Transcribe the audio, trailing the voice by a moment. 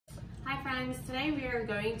friends, today we are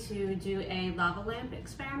going to do a lava lamp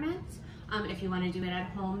experiment. If you want to do it at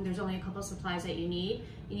home, there's only a couple supplies that you need.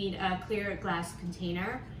 You need a clear glass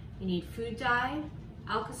container, you need food dye,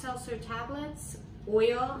 Alka-Seltzer tablets,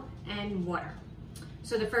 oil, and water.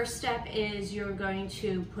 So the first step is you're going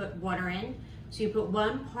to put water in. So you put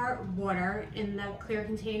 1 part water in the clear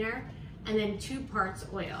container and then 2 parts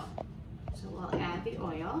oil. So we'll add the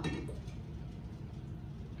oil.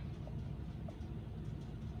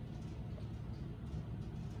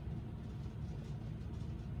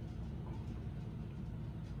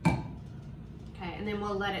 And then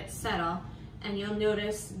we'll let it settle, and you'll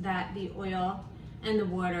notice that the oil and the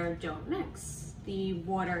water don't mix. The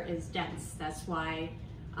water is dense, that's why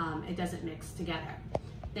it doesn't mix together.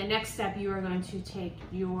 The next step, you are going to take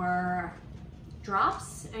your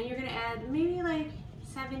drops and you're gonna add maybe like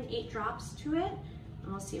 7-8 drops to it,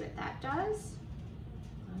 and we'll see what that does.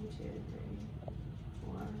 1, 2, 3,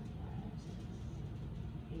 4, 5,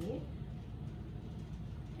 6, 8.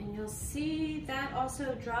 And you'll see that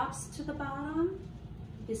also drops to the bottom.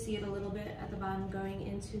 You can see it a little bit at the bottom going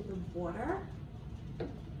into the water.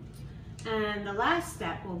 And the last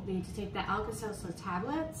step will be to take the Alka-Seltzer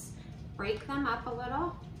tablets, break them up a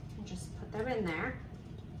little, and just put them in there.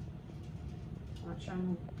 Watch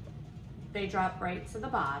them, they drop right to the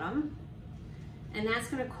bottom. And that's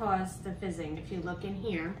gonna cause the fizzing. If you look in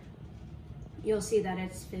here, you'll see that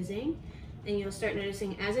it's fizzing. And you'll start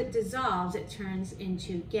noticing as it dissolves, it turns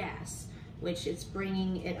into gas, which it's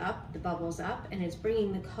bringing it up, the bubbles up, and it's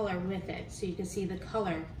bringing the color with it. So you can see the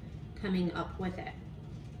color coming up with it.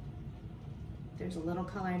 There's a little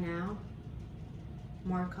color now,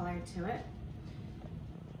 more color to it.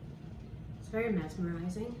 It's very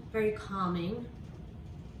mesmerizing, very calming.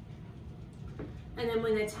 And then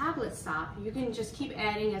when the tablets stop, you can just keep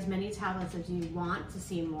adding as many tablets as you want to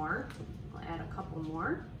see more. I'll add a couple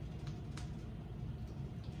more.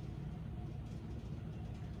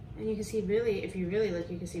 And you can see really, if you really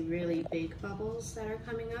look, you can see really big bubbles that are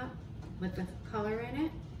coming up with the color in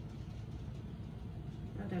it.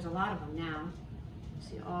 Oh, there's a lot of them now.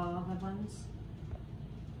 See all the ones?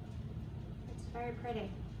 It's very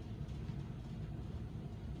pretty.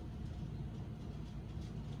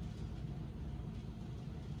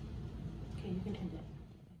 Okay, you can end it.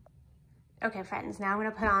 Okay friends, now I'm gonna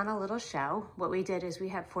put on a little show. What we did is we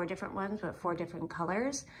have 4 different ones with 4 different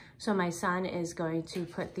colors. So my son is going to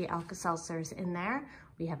put the Alka-Seltzers in there.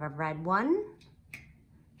 We have a red one,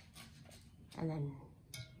 and then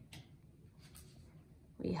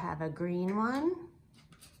we have a green one,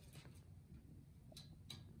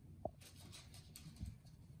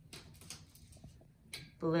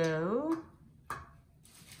 blue,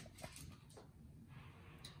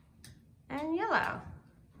 and yellow.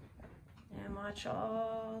 And watch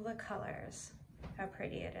all the colors, how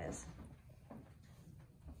pretty it is.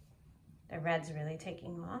 The red's really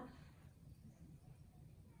taking off.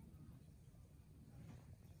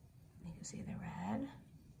 You can see the red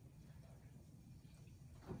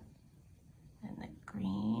and the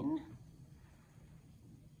green,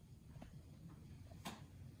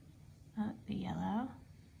 the yellow,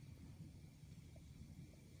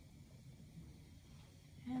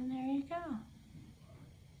 and there you go.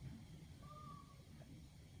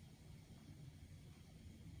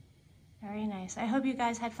 Very nice. I hope you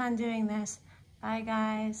guys had fun doing this. Bye,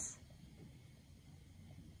 guys.